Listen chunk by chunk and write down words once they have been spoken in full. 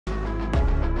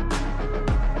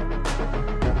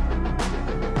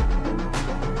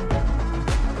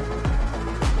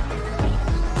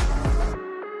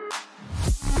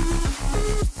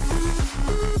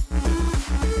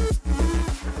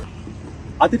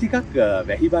අද ටිකක්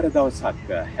වැහිබර දවසක්.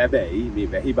 හැබැයි මේ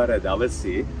වැහිබර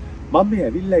දවසේ මම මේ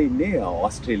ඇවිල්ලා ඉන්නේ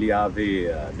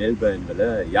ඕස්ට්‍රේලියාවේ මෙල්බර්න් වල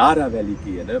යාරා වැලි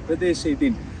කියන ප්‍රදේශයේ.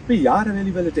 ඉතින් මේ යාරා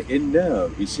වැලි වලට එන්න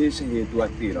විශේෂ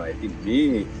හේතුවක් තියෙනවා. ඉතින්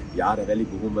මේ යාරා වැලි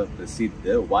බොහොම ප්‍රසිද්ධ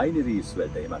වයිනරීස්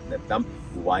වලට එමත් නැත්නම්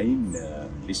වයින්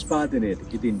නිෂ්පාදනයට.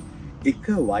 ඉතින් එක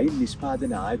වයින්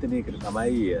නිෂ්පාදන ආයතනයකට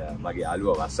තමයි මගේ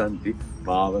යාළුවා වසන්ති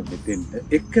මාව මෙතෙන්ට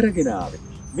එක් කරගෙන ආවේ.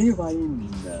 මේ වයින්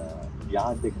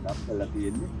යාඩ් එක නම් කරලා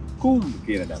තියෙන්නේ කුම්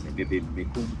කියන නමෙන්. ඉතින් මේ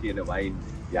කුම් කියන වයින්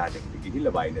යාඩ් එකට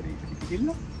ගිහිල්ලා වයිනරි එකට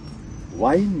ගිහිල්ලා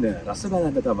වයින් රස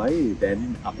බලන්න තමයි දැන්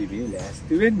අපි මේ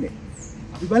ලෑස්ති වෙන්නේ.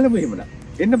 අපි බලමු එහෙමනම්.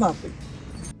 එන්න මාත්.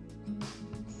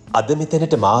 අද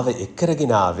මෙතනට මාව එක්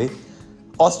කරගෙන ආවේ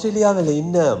ඕස්ට්‍රේලියාවල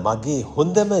ඉන්න මගේ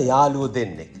හොඳම යාළුවෝ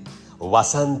දෙන්නෙක්.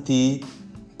 වසන්ති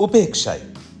උපේක්ෂයි.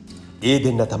 ඒ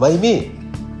දෙන්න තමයි මේ.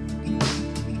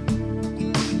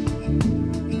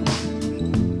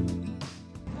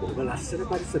 ලස්සන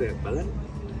පරිසරයක් බලන්න.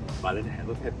 බලන හැම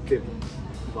පැත්තෙම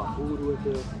වහූරුවට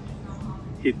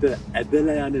හිත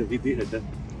ඇදලා යන විදිහට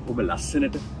ඔබ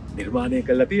ලස්සනට නිර්මාණය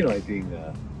කරලා තියෙනවා. ඉතින්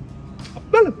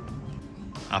බලමු.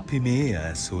 අපි මේ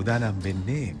සූදානම්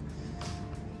වෙන්නේ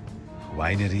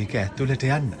වයිනරි එක ඇතුළට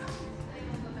යන්න.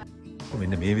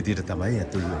 මෙන්න මේ විදිහට තමයි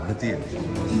ඇතුල් වෙන්න තියෙන්නේ.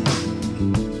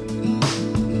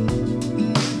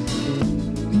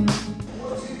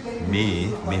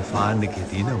 මේ ෆාන් එකේ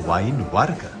තියෙන වයින්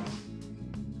වර්ග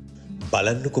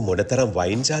බලන්නකෝ මොනතරම්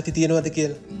වයින් ಜಾති තියෙනවද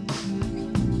කියලා.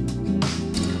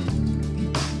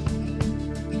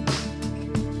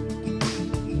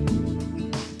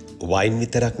 වයින්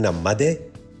විතරක් නම් මදේ.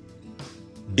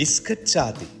 බිස්කට්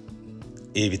ಜಾති.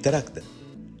 ඒ විතරක්ද?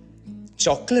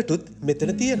 චොක්ලටුත්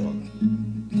මෙතන තියෙනවා.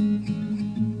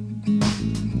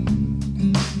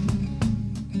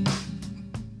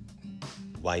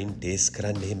 වයින් ටේස්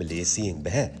කරන්න එහෙම ලේසියෙන්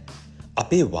බෑ.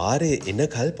 අපේ වාරයේ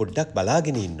එනකල් පොඩ්ඩක්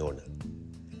බලාගෙන ඉන්න ඕන.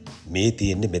 මේ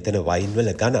තියෙන්නේ මෙතන වයින් වල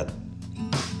ගණන්.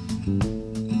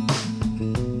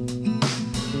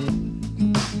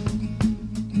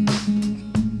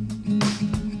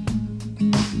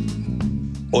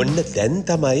 ඔන්න දැන්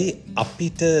තමයි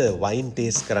අපිට වයින්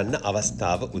ටේස් කරන්න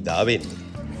අවස්ථාව උදා වෙන්නේ.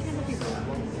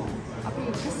 අපි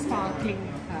sparkling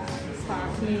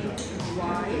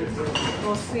white,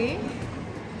 rosé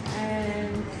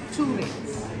and two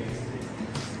reds.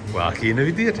 වා කියන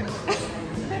විදියට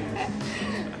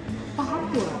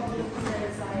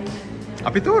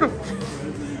අපි තෝරමු.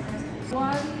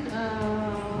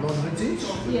 Non-British?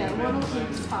 Yeah, one of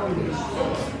each sparkling.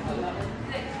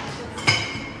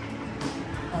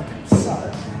 Okay, so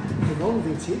the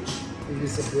non-vintage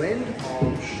is a blend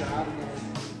of Chardonnay.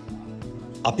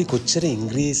 අපි කොච්චර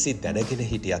ඉංග්‍රීසි දැනගෙන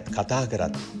හිටියත් කතා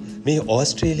කරත් මේ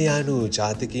ඕස්ට්‍රේලියානු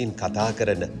ජාතිකයින් කතා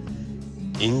කරන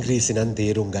ඉංග්‍රීසි නම්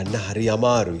තේරුම් ගන්න හරි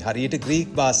අමාරුයි. හරියට ග්‍රීක්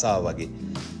භාෂාව වගේ.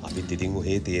 අපිත් ඉතින්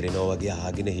ඔහේ තේරෙනවා වගේ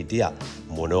අහගෙන හිටියා.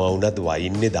 මොනවා වුණත්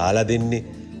වයින්නේ දාලා දෙන්නේ.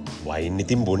 වයින්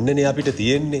ඉතින් බොන්නනේ අපිට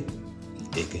තියෙන්නේ.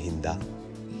 ඒක හින්දා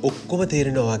ඔක්කොම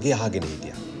තේරෙනවා වගේ අහගෙන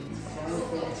හිටියා.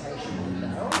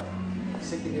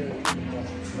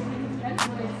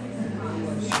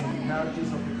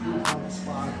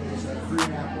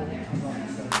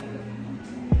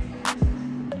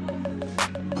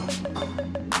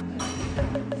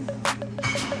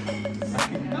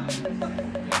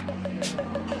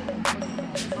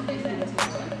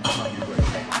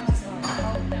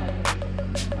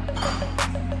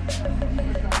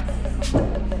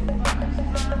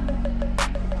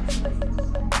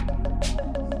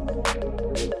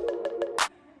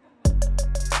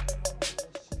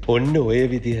 ඔන්න ඔය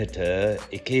විදිහට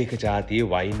එක එක ජාතියේ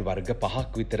වයින් වර්ග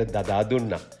 5ක් විතර දදා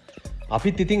දුන්නා.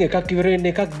 අපිත් ඉතින් එකක් ඉවර වෙන්න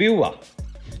එකක් බිව්වා.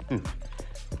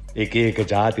 එක එක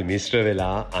ජාති මිශ්‍ර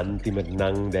වෙලා අන්තිමට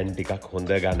නම් දැන් ටිකක්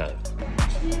හොඳ ගණන්.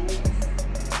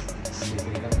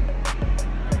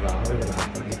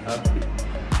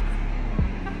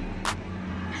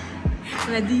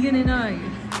 වැඩිගෙන එනයි.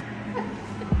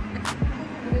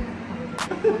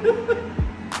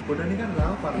 පොඩ නිකන්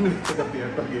රාව පරණ විදිහට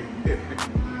තියන්න වගේ.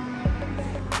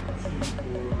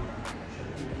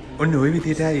 ඔන්න ඔය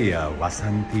විදිහටයි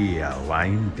වසන්ති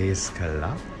වයින් ටේස්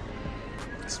කළා.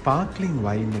 ස්පාර්ක්ලින්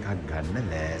වයින් එකක් ගන්න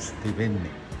ලෑස්ති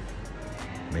වෙන්නේ.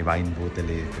 මේ වයින්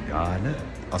බෝතලේ ගාන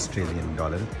ඔස්ට්‍රේලියන්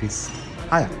ඩොලර්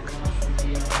 36ක්.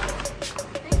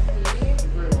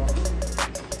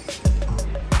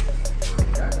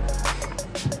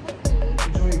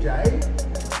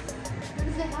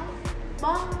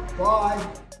 Bye.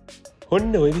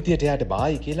 ඔන්න ඔය විදිහට යාට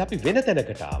බායි කියලා අපි වෙන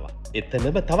තැනකට ආවා.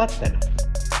 එතනම තවත් තැනක්.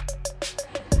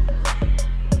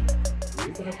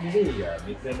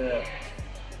 මෙතන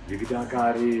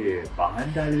විවිධාකාරී පහන්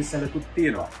ඩාලි සලකුත්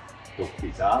තියෙනවා. කොප්පි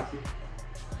ජාති,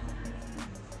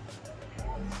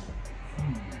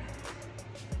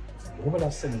 බොහොම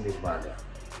ලස්සන නිර්මාණයක්.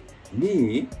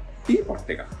 මේ ටී පොට්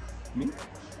එක. මේ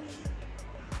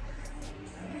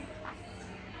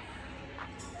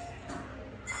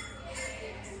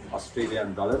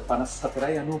Australian dollar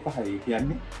 54.95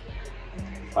 කියන්නේ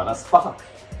 55ක්.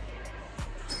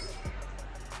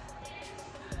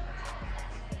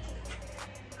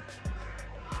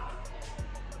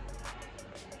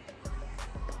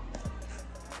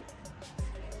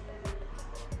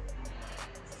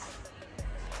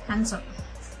 Handsome.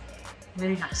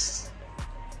 Very nice.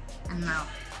 And now.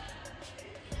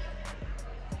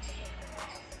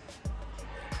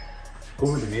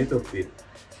 කොහොමද මේ තොප්පිය?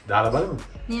 දාලා බලමු.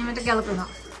 නියමයට ගැලපෙනවා.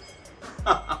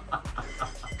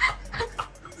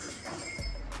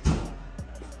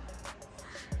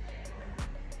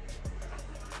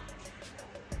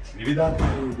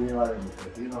 විවිධාකාරී දේවල් මෙතන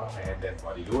තියෙනවා. hand and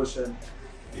body lotion.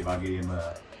 ඒ වගේම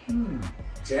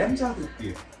ජෑම් ජාතික්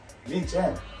තියෙනවා. මේ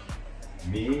ජෑම්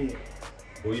මේ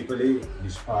ගොවිපලේ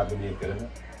නිෂ්පාදනය කරන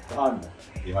දාන්න.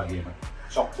 ඒ වගේම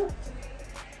චොක්ලට්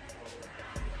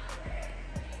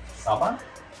සබන්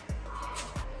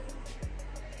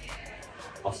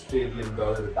Australian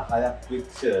dollar 10ක්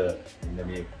වෙච්ච මෙන්න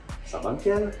මේ සබන්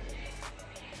කෑල්ල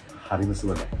හරිම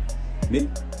සුවඳයි. මේ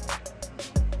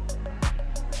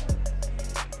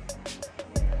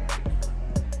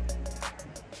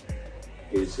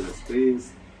facial sprays,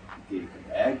 cake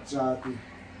bag ජාති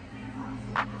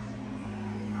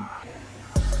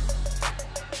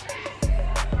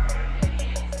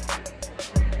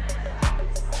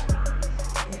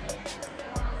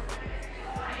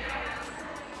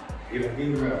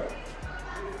Even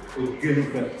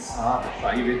පුද්ගලික සහ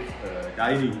private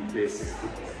dining places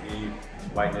මේ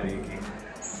winery එකේ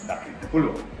දකින්න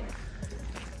පුළුවන්.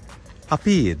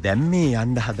 අපි දැන් මේ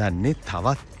යන්න හදන්නේ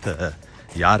තවත්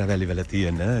යාරවැලි වල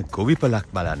තියෙන ගොවිපලක්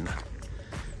බලන්න.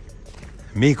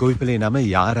 මේ ගොවිපලේ නම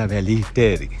යාරවැලි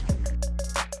ටේරි.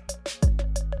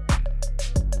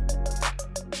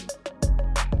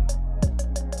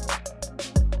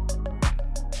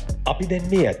 අපි දැන්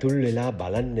මේ ඇතුල් වෙලා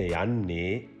බලන්න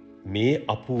යන්නේ මේ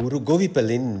අපූරු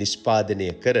ගොවිපලෙන් නිෂ්පාදනය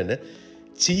කරන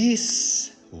චීස්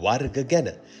වර්ග ගැන.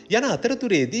 යන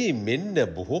අතරතුරේදී මෙන්න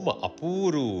බොහොම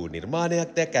අපූරු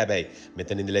නිර්මාණයක් දැක්ක. හැබැයි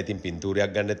මෙතන ඉඳලා ඉතින්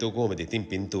පින්තූරයක් ගන්න නැතුව කොහොමද? ඉතින්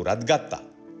පින්තූරත් ගත්තා.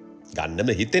 ගන්නම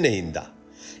හිතෙන හින්දා.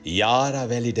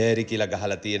 යාරවැලි ඩේරි කියලා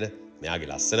ගහලා තියෙන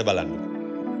මෙයාගේ ලස්සන බලන්න.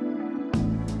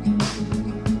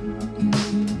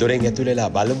 දොරෙන් ඇතුල්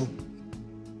වෙලා බලමු.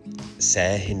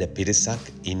 සෑහෙන පිරිසක්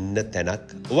ඉන්න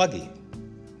තැනක් වගේ.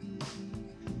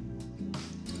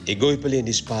 ඒ ගොවිපලේ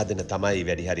නිෂ්පාදන තමයි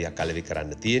වැඩි හරියක් අලෙවි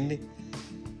කරන්න තියෙන්නේ.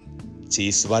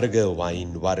 චීස් වර්ග,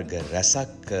 වයින් වර්ග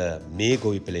රැසක් මේ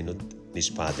ගොවිපලෙනුත්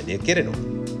නිෂ්පාදනය කෙරෙනවා.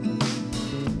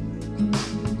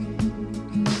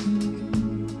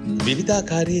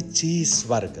 විවිධාකාරී චීස්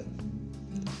වර්ග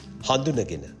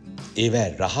හඳුනගෙන ඒවැ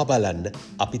රහ බලන්න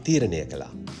අපි තීරණය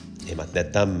කළා. එහෙමත්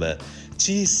නැත්නම්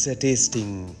චීස්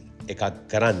ටේස්ටිං එකක්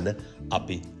කරන්න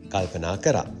අපි කල්පනා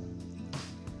කරා.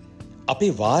 අපි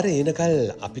වාරේ එනකල්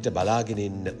අපිට බලාගෙන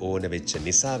ඉන්න ඕන වෙච්ච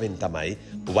නිසාවෙන් තමයි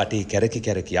වටේ කැරකි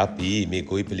කැරකි අපි මේ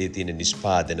ගොවිපලේ තියෙන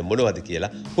නිෂ්පාදන මොනවද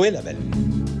කියලා හොයලා බැලුවේ.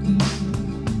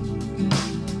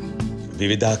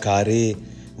 විවිධාකාරී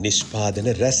නිෂ්පාදන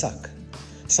රැසක්.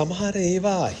 සමහර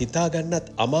ඒවා හිතාගන්නත්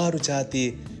අමාරු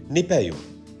જાතියේ නිපැයුම්.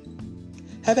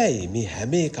 හැබැයි මේ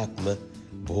හැම එකක්ම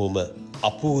බොහොම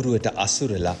අපූරුවට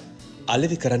අසුරලා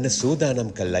අලෙවි කරන්න සූදානම්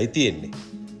කළයි තියෙන්නේ.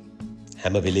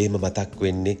 හැම වෙලේම මතක්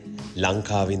වෙන්නේ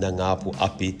ලංකාවේ ඉඳන් ආපු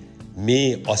අපි මේ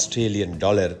ඔස්ට්‍රේලියන්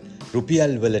ඩොලර්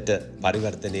රුපියල් වලට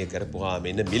පරිවර්තනය කරපුවාම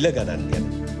එන මිල ගණන් ගැන.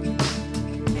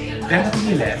 දැන්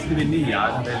අපි ලෑස්ති වෙන්නේ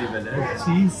යාරවැලි වල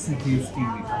චීස්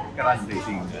ටේස්ටිං එකක් කරන්න.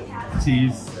 ඉතින්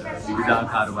චීස්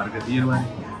විවිධාකාර වර්ග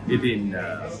තියෙනවානේ. ඉතින්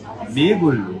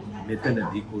මේගොල්ලෝ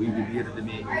මෙතනදී කොයි විදියටද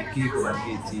මේ එක එක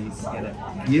වර්ගයේ චීස් ගැන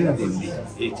කියලා දෙන්නේ,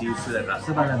 ඒ චීස් වල රස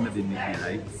බලන්න දෙන්නේ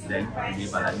කියලායි දැන් අපි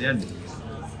බලන්න යන්නේ.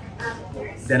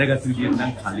 දැනගත් විදියට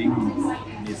නම් කලින්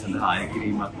මේ සඳහා ආය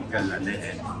කිරීමක් කළා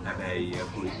නැහැ. හැබැයි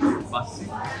කොයි පස්සේ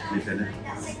මෙතන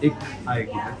එක්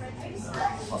අයෙකුට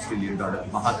ඔස්ට්‍රේලියන් ඩොලර්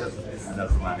 5ක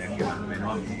දරමානයක් ගන්න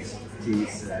වෙනවා මේ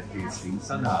චීස් ටේස්ටිං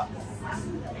සඳහා.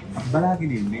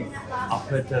 බලාගෙන ඉන්නේ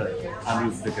අපට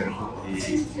අනුයුක්ත කරපු ඒ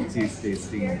චීස්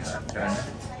ටේස්ටිං කරන්න.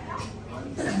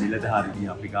 නිලධාරීන්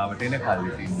අපි ගාවට එන කල්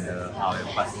ඉතින් ආවෙන්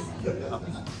පස්සේ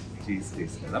අපි චීස්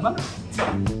ටේස්ට් කරලා බලමු.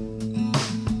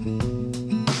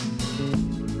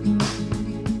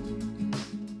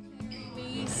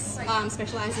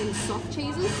 Specialise in soft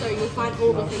cheeses, so you'll find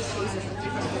all of these cheeses with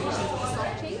different versions of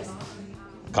soft cheese.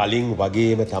 කලින්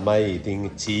වගේම තමයි ඉතින්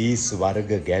චීස්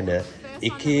වර්ග ගැන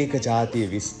එක එක ජාතිය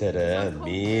විස්තර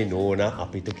මේ නෝනා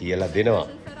අපිට කියලා දෙනවා.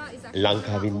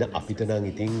 ලංකාවින්න අපිට නම්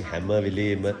ඉතින් හැම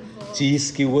වෙලේම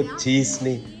චීස් කිව්වොත්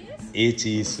චීස්නේ. ඒ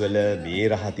චීස් වල මේ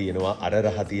රහ තියෙනවා අර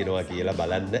රහ තියෙනවා කියලා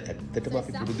බලන්න ඇත්තටම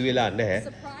අපි පුරුදු වෙලා නැහැ.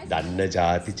 දන්න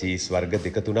ಜಾති චීස් වර්ග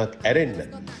දෙක තුනක් ඇරෙන්න.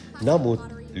 නමුත්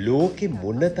ලෝකෙ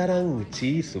මොනතරම්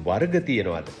චීස් වර්ග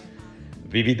තියෙනවද?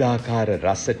 විවිධාකාර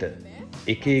රසට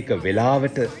එක එක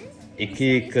වෙලාවට එක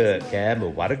එක කෑම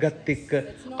වර්ගත් එක්ක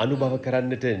අනුභව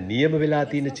කරන්නට නියම වෙලා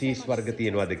තියෙන චීස් වර්ග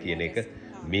තියෙනවද කියන එක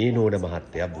මේ නෝන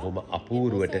මහත්තයා බොහොම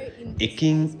අපූර්වට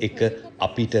එකින් එක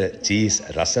අපිට චීස්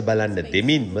රස බලන්න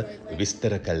දෙමින්ම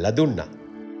විස්තර කළා දුන්නා.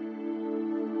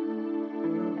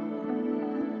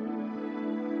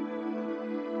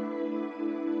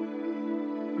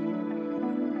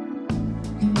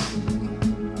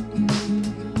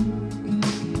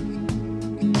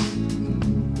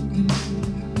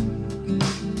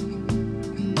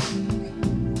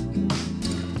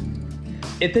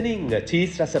 එතනින්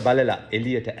චීස් රස බලලා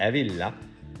එළියට ඇවිල්ලා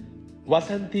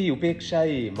වසන්තී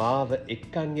උපේක්ෂයි මාව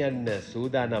එක්කන් යන්න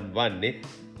සූදානම් වන්නේ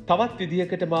තවත්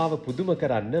විදියකට මාව පුදුම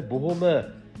කරන්න බොහොම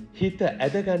හිත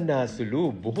ඇදගන්නාසුළු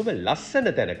බොහොම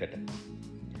ලස්සන තැනකට.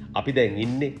 අපි දැන්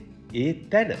ඉන්නේ ඒ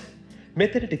තැන.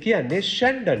 මෙතනට කියන්නේ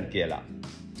ෂැන්ඩන් කියලා.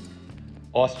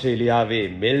 ඕස්ට්‍රේලියාවේ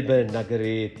මෙල්බර්න්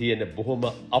නගරයේ තියෙන බොහොම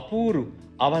අපූරු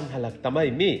අවන්හලක් තමයි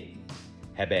මේ.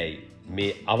 හැබැයි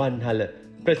මේ අවන්හල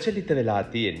ප්‍රචලිත වෙලා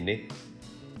තියෙන්නේ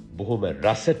බොහොම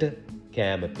රසට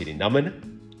කෑම පිරිනමන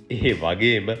ඒ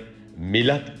වගේම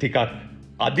මිලක් ටිකක්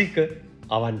අධික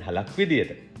අවන්හලක්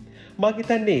විදියට. මම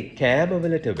හිතන්නේ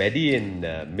කෑමවලට වැඩියෙන්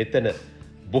මෙතන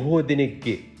බොහෝ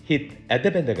දෙනෙක්ගේ හිත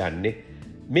ඇදබැඳ ගන්නේ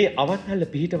මේ අවන්හල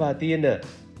පිහිටවා තියෙන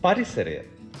පරිසරය.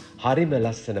 හරිම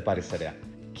ලස්සන පරිසරයක්.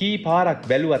 කී පාරක්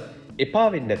බැලුවත් එපා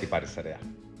වෙන්නේ නැති පරිසරයක්.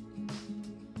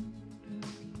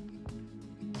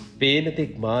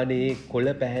 පේනතෙක් මානේ කොළ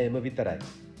පැහැයම විතරයි.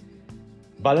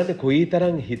 බලන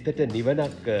කොයිතරම් හිතට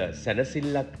නිවනක්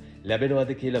සැනසෙල්ලක්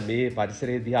ලැබෙනවද කියලා මේ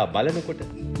පරිසරය දිහා බලනකොට.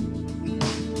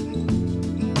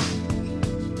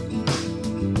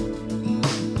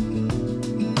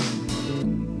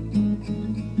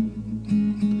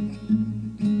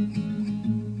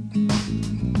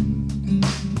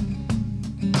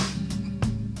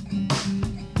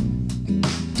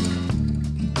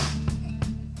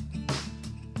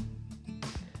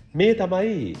 මේ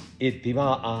තමයි ඒ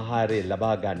දිවා ආහාරය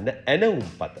ලබා ගන්න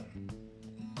ඇනවුම්පත.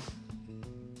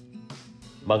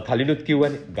 මං කලිනුත්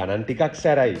කිව්වනේ ගණන් ටිකක්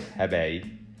සැරයි. හැබැයි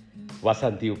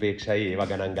වසන්ති උපේක්ෂයි ඒව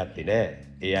ගණන් ගත්තේ නෑ.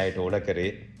 ඒ අයට ඕන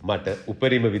කරේ මට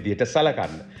උපරිම විදියට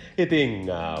සලකන්න. ඉතින්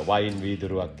වයින්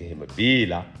වීදුරුවක් එහෙම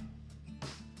බීලා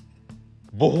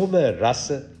බොහොම රස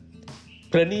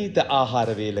ප්‍රණීත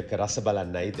ආහාර වේලක රස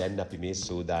බලන්නයි දැන් අපි මේ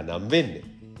සූදානම් වෙන්නේ.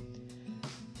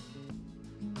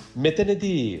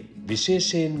 මෙතනදී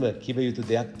විශේෂයෙන්ම කිව යුතු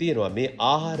දෙයක් තියෙනවා මේ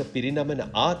ආහාර පිරිනමන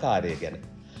ආකාරය ගැන.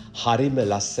 හරිම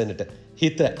ලස්සනට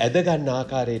හිත ඇදගන්න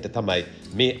ආකාරයට තමයි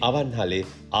මේ අවන්හලේ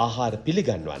ආහාර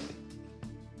පිළිගන්වන්නේ.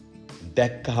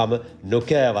 දැක්කහම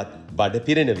නොකෑවත් බඩ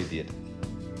පිරෙන විදියට.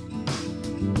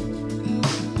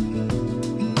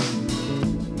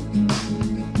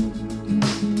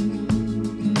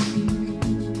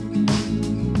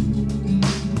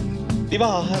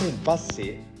 දිවා ආහාරයෙන්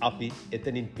පස්සේ අපි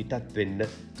එතනින් පිටත් වෙන්න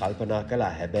කල්පනා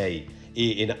කළා. හැබැයි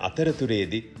ඒ එන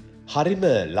අතරතුරේදී හරිම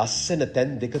ලස්සන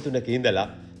තැන් දෙක තුනක ඉඳලා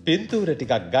පින්තූර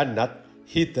ටිකක් ගන්නත්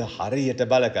හිත හරියට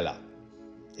බල කළා.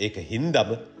 ඒක හින්දම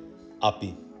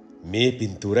අපි මේ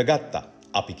පින්තූර ගත්තා.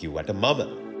 අපි කිව්වට මම.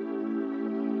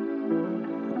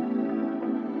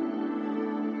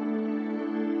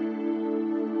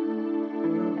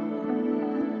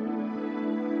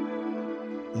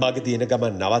 මග දින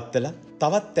ගමන් නවත්තලා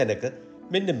තවත් තැනක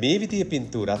මෙන්න මේ විදිය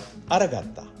පින්තූරත්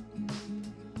අරගත්තා.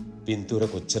 පින්තූර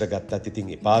කොච්චර ගත්තත් ඉතින්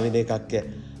එපා වෙන එකක්.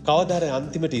 කවදාද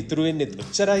අන්තිමට ඉතුරු වෙන්නේ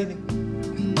ඔච්චරයිනේ.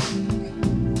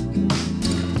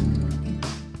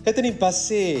 එතනින්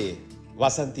පස්සේ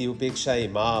වසන්ති උපේක්ෂයි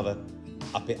මාව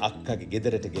අපේ අක්කගේ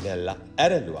ගෙදරට ගෙනල්ලා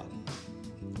ඇරලුවා.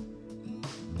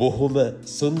 බොහොම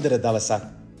සුන්දර දවසක්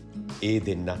ඒ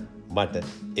දෙන්න මට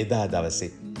එදා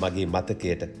දවසේ මගේ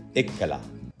මතකයට එක් කළා.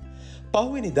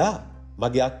 පහුවෙනිදා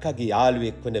මගේ අක්කගේ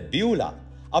යාළුවෙක් වන බියුලා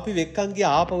අපි වෙක්කන්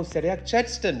ගියා ආපහු සැරයක්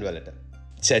චැඩ්ස්ටන් වලට.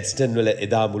 චැඩ්ස්ටන් වල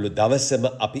එදා මුළු දවසම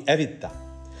අපි ඇවිත්තා.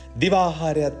 දිවා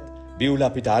ආහාරයත් බියුලා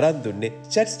අපිට අරන් දුන්නේ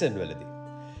චැඩ්ස්ටන් වලදී.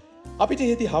 අපිට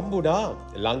එහිදී හම්බුණා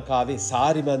ලංකාවේ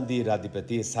සාරිමන්දී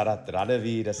අධිපති සරත්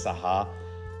රණවීර සහ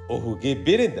ඔහුගේ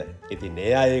බිරිඳ. ඉතින්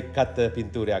ඒ අය එක්කත්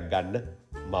පින්තූරයක් ගන්න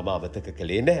මම අමතක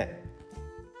කළේ නැහැ.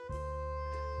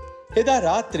 එදා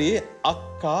රාත්‍රියේ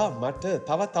අක්කා මට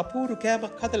තවත් අපූරු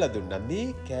කෑමක් හදලා දුන්නා. මේ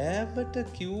කෑමට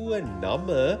කිව්ව නම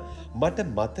මට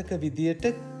මතක විදියට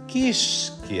කිෂ්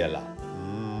කියලා.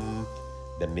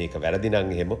 දැන් මේක වැරදි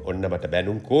නම් එහෙම ඔන්න මට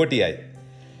බැනුම් කෝටියයි.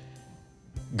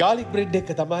 ගාලික් බ්‍රෙඩ්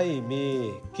එක තමයි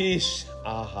මේ කීෂ්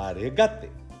ආහාරය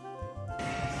ගත්තේ.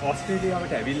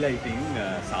 ඔස්ට්‍රේලියාවට ඇවිල්ලා ඉතින්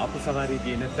සාපු සවාරිය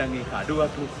ගියේ නැත්නම් ඒක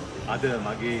අඩුවක්. අද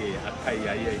මගේ අක්කයි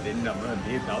අයියයි දෙන්නම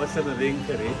මේ දවසම වෙන්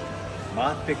කරේ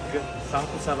මාත් එක්ක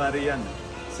සාපු සවාරිය යන්න.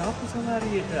 සාපු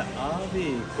සවාරියට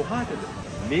ආවේ කොහාටද?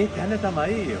 මේ තැන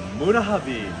තමයි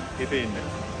මුරහබීම්. ඉතින්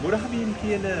මුරහබීම්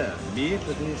කියන මේ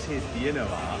ප්‍රදේශයේ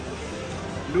තියෙනවා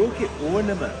ලෝකේ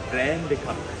ඕනම බ්‍රෑන්ඩ් එකක්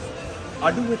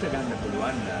අඩුවට ගන්න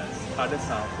පුළුවන් කඩ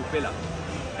සාප්පු පෙළක්.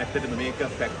 ඇත්තටම මේක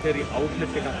ෆැක්ටරි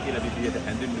අවුට්ලට් එකක් කියලා විදිහට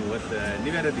හැඳින්වුවොත්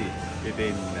නිවැරදි.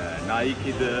 ඉතින්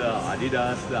Nikeද,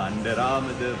 Adidas, Under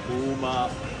Armourද, Puma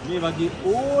මේ වගේ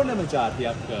ඕනම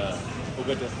જાතියක්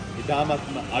ඔබට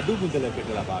ඉතාමත්ම අඩු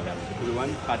මුදලකට ලබා ගන්න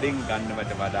පුළුවන්. කඩෙන්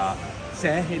ගන්නවට වඩා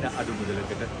සෑහෙන අඩු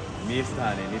මුදලකට මේ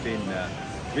ස්ථානයේ ඉතින්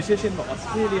විශේෂයෙන්ම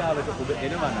ඔස්ට්‍රේලියාවට ඔබ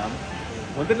එනවා නම්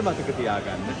හොඳට මතක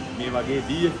තියාගන්න මේ වගේ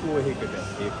DFO එකකට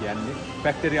ඒ කියන්නේ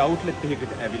ෆැක්ටරි අවුට්ලට්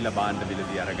එකකට ඇවිල්ලා භාණ්ඩ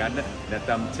මිලදී අරගන්න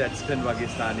නැත්නම් CHADSTONE වගේ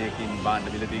ස්ථානයකින්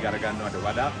භාණ්ඩ මිලදී අරගන්නවට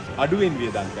වඩා අඩුවෙන්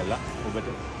වියදම් කරලා ඔබට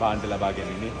භාණ්ඩ ලබා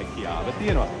ගැනීමේ හැකියාව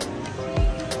තියෙනවා.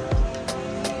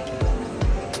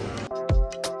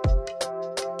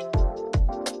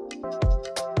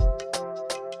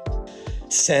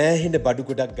 සෑහෙන බඩු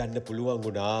ගොඩක් ගන්න පුළුවන්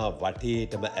වුණා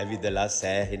වටේටම ඇවිදලා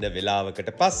සෑහෙන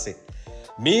වෙලාවකට පස්සේ.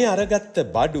 මේ අරගත්ත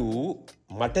බඩු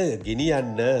මට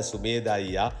ගෙනියන්න සුමේද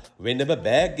අයියා වෙනම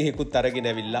බෑග් එකකුත් අරගෙන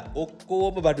ඇවිල්ලා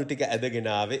ඔක්කොම බඩු ටික ඇදගෙන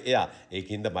ආවේ එයා.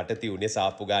 ඒකින්ද මට තියුනේ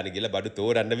සාප්පු ගාන ගිහලා බඩු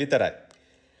තෝරන්න විතරයි.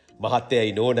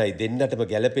 මහත්තයයි නෝනයි දෙන්නටම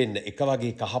ගැලපෙන්න එක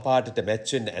වගේ කහපාටට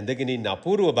මැච් වෙන්න ඇඳගෙන ඉන්න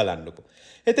අපූර්ව බලන්නකෝ.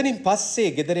 එතනින් පස්සේ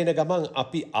ගෙදර එන ගමන්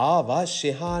අපි ආවා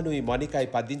ෂෙහානුයි මොනිකයි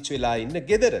පදිංචි වෙලා ඉන්න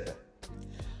ගෙදරට.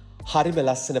 හරිම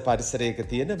ලස්සන පරිසරයක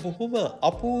තියෙන බොහොම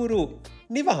අපූරු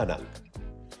නිවහනක්.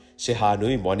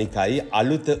 ෂෙහානුයි මොනිකයි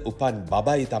අලුත උපන්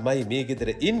බබයි තමයි මේ ගෙදර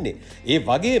ඉන්නේ. ඒ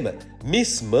වගේම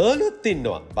මිස් මර්ලොත්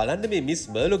ඉන්නවා. බලන්න මේ මිස්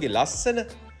මර්ලොගේ ලස්සන.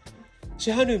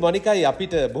 ෂෙහානුයි මොනිකයි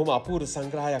අපිට බොහොම අපූර්ව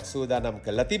සංග්‍රහයක් සූදානම්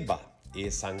කරලා තිබ්බා. ඒ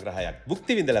සංග්‍රහයක්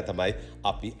භුක්ති විඳලා තමයි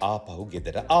අපි ආපහු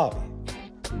ගෙදර ආවේ.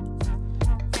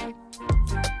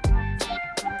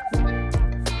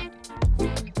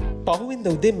 පහුවෙන්ද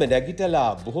උදෙන්ම නැගිටලා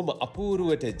බොහොම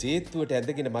අපූරුවට ජේත්තුවට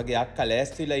ඇඳගෙන මගේ අක්කා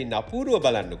ලෑස්තිලා ඉන්න අපූරුව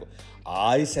බලන්නකෝ.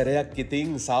 ආයි සැරයක්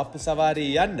ඉතින් සාප්පු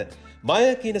සවාරිය යන්න. මය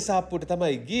කියන සාප්පුවට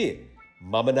තමයි ගියේ.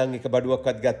 මම නම් එක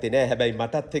බඩුවක්වත් ගත්තේ නෑ. හැබැයි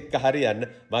මටත් එක්ක හරියන්න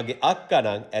මගේ අක්කා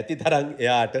නම් ඇති තරම්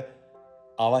එයාට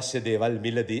අවශ්‍ය දේවල්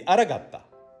මිලදී අරගත්තා.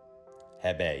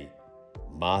 හැබැයි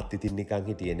මාත් ඉතින් නිකන්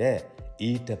හිටියේ නෑ.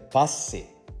 ඊට පස්සේ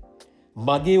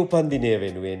මගේ උපන්දිනය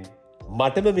වෙනුවෙන්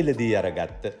මටම මිලදී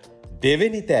අරගත්ත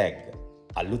දෙවෙනි තෑග්ග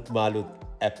අලුත් මාලුත්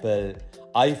Apple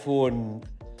iPhone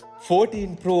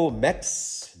 14 Pro Max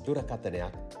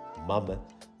දුරකථනයක්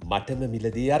මටම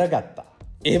මිලදී අරගත්තා.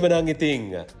 එහෙමනම් ඉතින්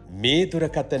මේ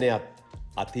දුරකථනයත්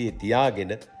අතේ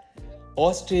තියාගෙන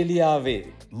ඕස්ට්‍රේලියාවේ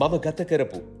මම ගත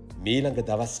කරපු මීළඟ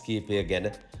දවස් කීපය ගැන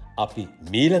අපි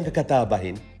මීළඟ කතා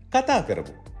බහින් කතා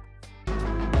කරමු.